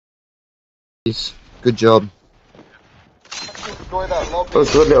Good job. That was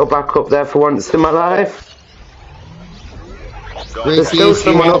a good little backup there for once in my life. There's still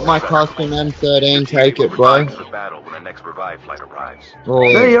someone up my custom M13, take it, bro. No,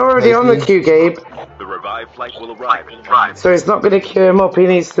 you're already on the queue, Gabe. The revived flight will arrive in 1 minute. So it's not going to queue him up, he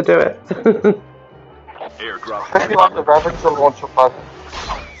needs to do it. Airdrop. I like the rabbits will launch a pad.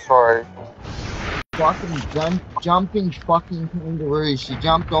 Sorry. Fucking jumping fucking kangaroo. She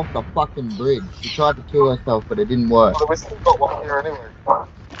jumped off the fucking bridge. She tried to kill herself, but it didn't work. Well, we still got one here anyway.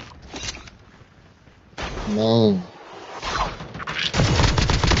 Man.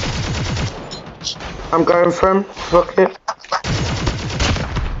 I'm going for him. Fuck it.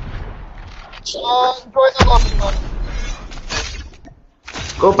 Enjoy the lobby, man.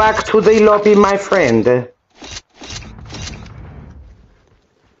 Go back to the lobby, my friend.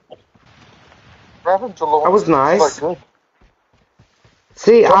 That was nice.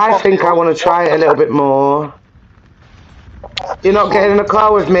 See, I think I want to try it a little bit more. You're not getting in a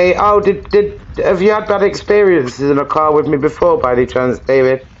car with me. Oh, have you had bad experiences in a car with me before, by any chance,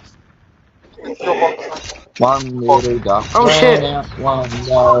 David? One little duck. Oh shit! No,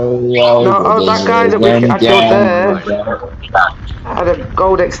 oh, that guy that I killed there had a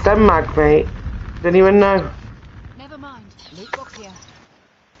gold extend mag, mate. Didn't even know. Never mind. Loot box here.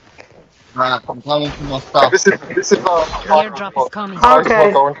 Right, I'm coming for my stuff. This is airdrop is coming.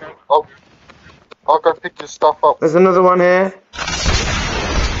 Okay. I'll go pick your stuff up. There's another one here.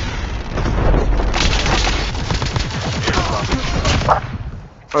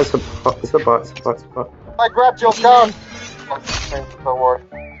 Oh, it's a bot, it's a bot, it's a bot, it's a bot. I grabbed your gun! Don't worry.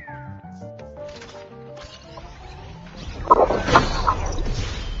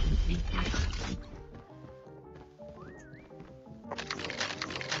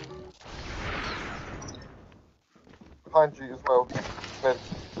 Behind you as well. Mid.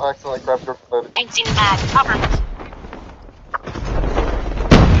 I accidentally grabbed your foot. Ain't seen bad. Cover.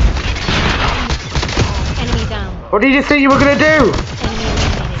 Enemy down. What did you think you were gonna do?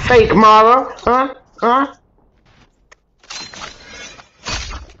 Fake Mara? Huh? Huh?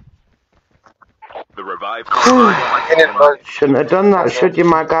 The revived Shouldn't have done that, should you,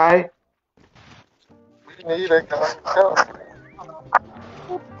 my guy? We need it, guys. Go.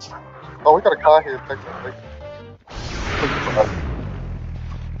 Oh, we got a car here, technically.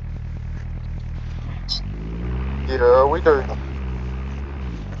 Yeah, we do.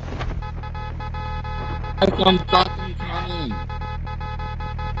 I'm fucking coming.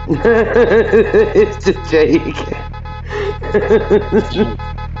 It's just Jake.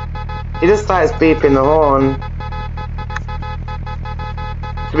 He just starts beeping the horn.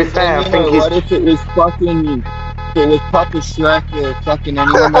 To be fair, I think he's... What if it was fucking... If it was Papa Shrek or fucking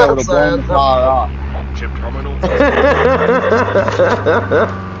anyone that would have blown the car off? chip terminal.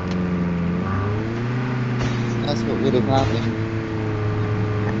 That's what would have happened.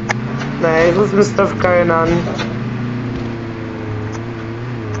 No, there's some stuff going on.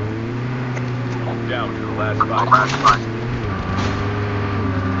 Down to the last five.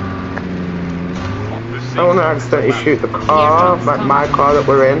 I don't want to accidentally shoot the car, like my car that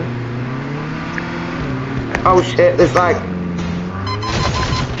we're in. Oh shit, there's like...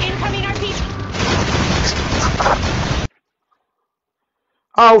 Incoming RPG.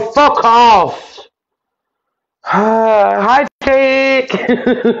 Oh, fuck off! Hi, Jake! I'm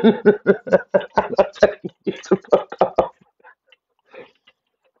telling you to fuck off.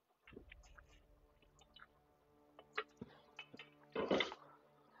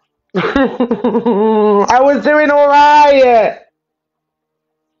 I was doing alright!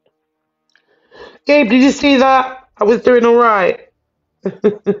 Gabe, did you see that? I was doing alright.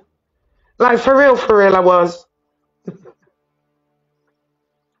 Like, for real, I was.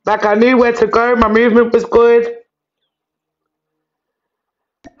 Like, I knew where to go, my movement was good.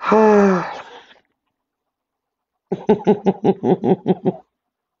 I'm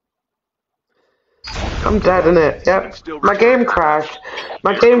dead, innit? Yep. My game crashed.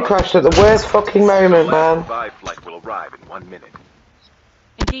 My game crashed at the worst fucking moment, man. Flight will arrive in 1 minute.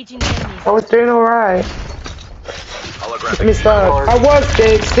 Engaging enemies. I was doing alright. Let me start. I was,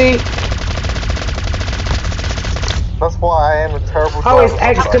 Jake, see? That's why I am a terrible driver. Oh, it's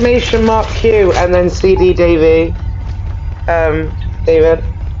exclamation mark Q and then CD Davey. David.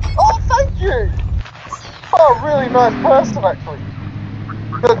 Oh, thank you! Oh, really nice person, actually.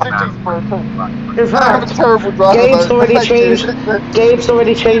 In fact, Gabe's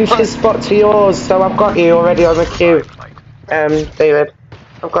already changed his spot to yours, so I've got you already on the queue. David,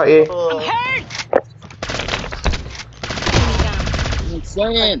 I've got you. I'm hurt. I'm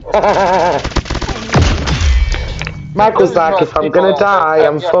saying. Michael's like, if I'm gonna die,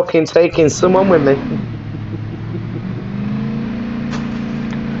 I'm fucking taking someone with me.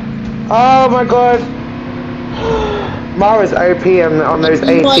 Oh my god. Mara's OP on those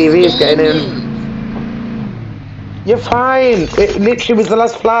ATVs getting in. You're fine. It literally was the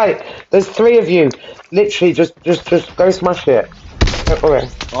last flight. There's 3 of you. Literally, just go smash it. Don't worry.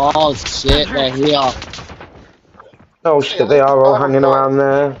 Oh shit, they're here. Oh shit, they are all hanging around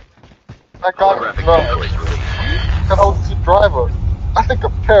there. That guy can hold the driver. I think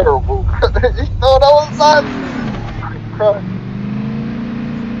I'm terrible. You know that was nuts.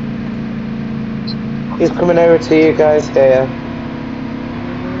 He's coming over to you guys here.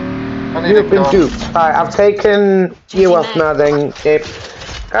 You've been duped. Right, I've taken you off now then, Gabe.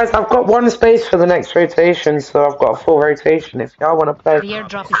 Guys, I've got 1 space for the next rotation, so I've got a full rotation. If y'all want to play, The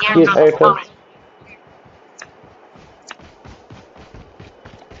airdrop is queue's open.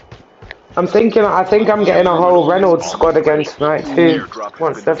 I think I'm getting a whole Reynolds squad again tonight too,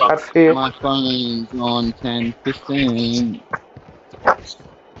 once they've had food. My phone's on 10:15.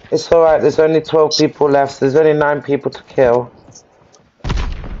 It's alright, there's only 12 people left, so there's only 9 people to kill.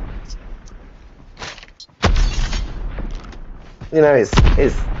 You know, it's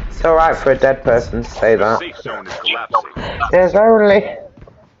alright for a dead person to say that. Safe zone is collapsing. There's only...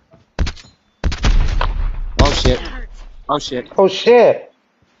 Oh shit. Oh shit. Oh shit!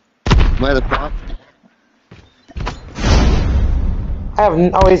 Where the fuck? I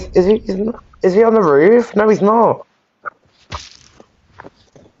haven't... Oh, is he on the roof? No, he's not.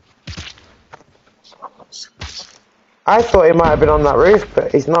 I thought he might have been on that roof, but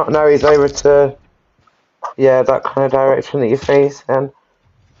he's not. No, he's over to... Yeah, that kind of direction that you face, and...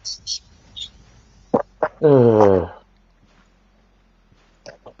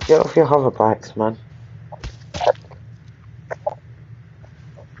 Get off your hover bikes, man.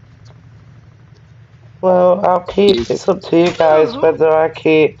 Well, I'll keep... It's up to you guys whether I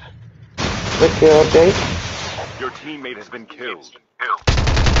keep Ricky or Jake. Your teammate has been killed.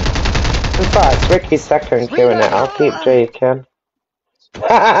 In fact, Ricky's second killing it. I'll keep Jake in. I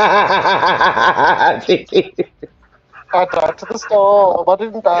died to the storm. I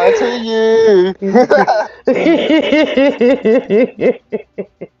didn't die to you.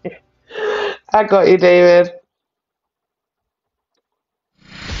 I got you, David.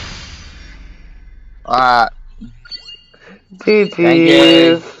 Alright.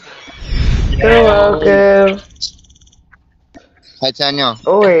 GG's. You're welcome. Hey Tanya.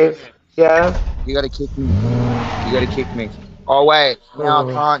 Always. Yeah. You gotta kick me. You gotta kick me. Oh wait, now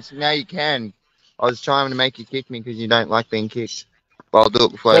I can't. Now you can. I was trying to make you kick me because you don't like being kicked. But I'll do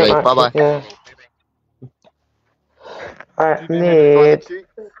it before I leave. Bye bye. Yeah. I need.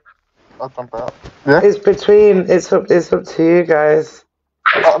 I'll jump out. Yeah. It's between. It's up to you guys.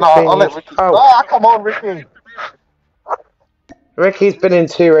 No, I'll let Ricky. Oh, come on, Ricky. Ricky's been in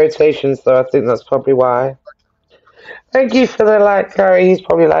 2 rotations, though. I think that's probably why. Thank you for the like, Gary. He's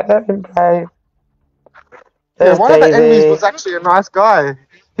probably like, let him play. Yeah, one of the enemies was actually a nice guy.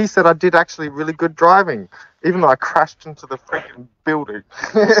 He said I did actually really good driving, even though I crashed into the freaking building.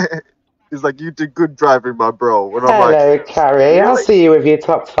 He's like, you did good driving, my bro. And I'm hello, like, Carrie. really? I'll see you with your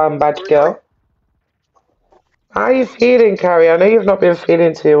top fan badge, girl. How are you feeling, Carrie? I know you've not been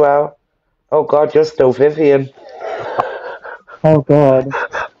feeling too well. Oh, God, you're still Vivian. Oh, God.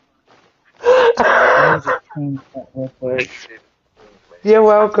 You're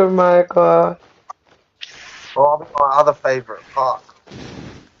welcome, Michael. Oh, I'll be my other favourite part.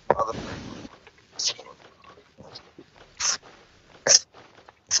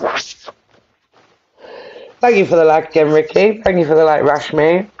 Thank you for the like again, Ricky. Thank you for the like,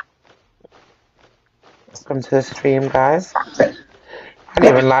 Rashmi. Welcome to the stream, guys. I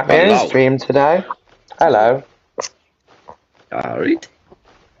didn't even like my own stream today. Hello. Alright.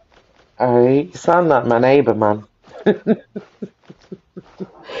 You sound like my neighbour, man.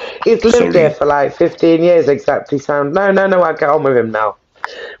 He's lived here for like 15 years exactly. No, I get on with him now.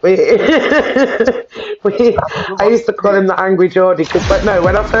 I used to call him the Angry Geordie because,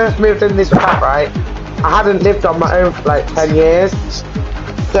 when I first moved in this flat, right, I hadn't lived on my own for like 10 years.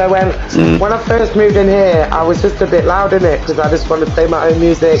 So when I first moved in here, I was just a bit loud in it because I just wanted to play my own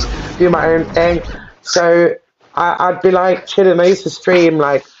music, do my own thing. So I'd be like chilling. I used to stream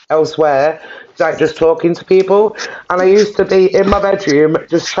like elsewhere, like just talking to people, and I used to be in my bedroom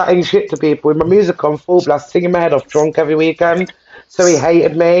just chatting shit to people with my music on full blast, singing my head off drunk every weekend. So he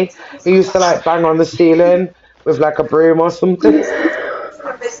hated me. He used to like bang on the ceiling with like a broom or something.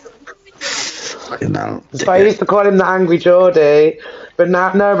 So I used to call him the Angry Geordie, but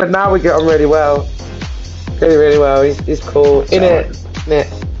now we get on really well, really well. He's cool. In it.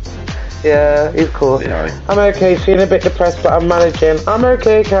 Yeah, he's cool. Yeah. I'm okay, feeling a bit depressed, but I'm managing. I'm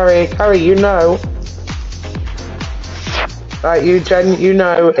okay, Carrie. Carrie, you know. Like, you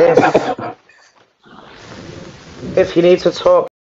know if you need to talk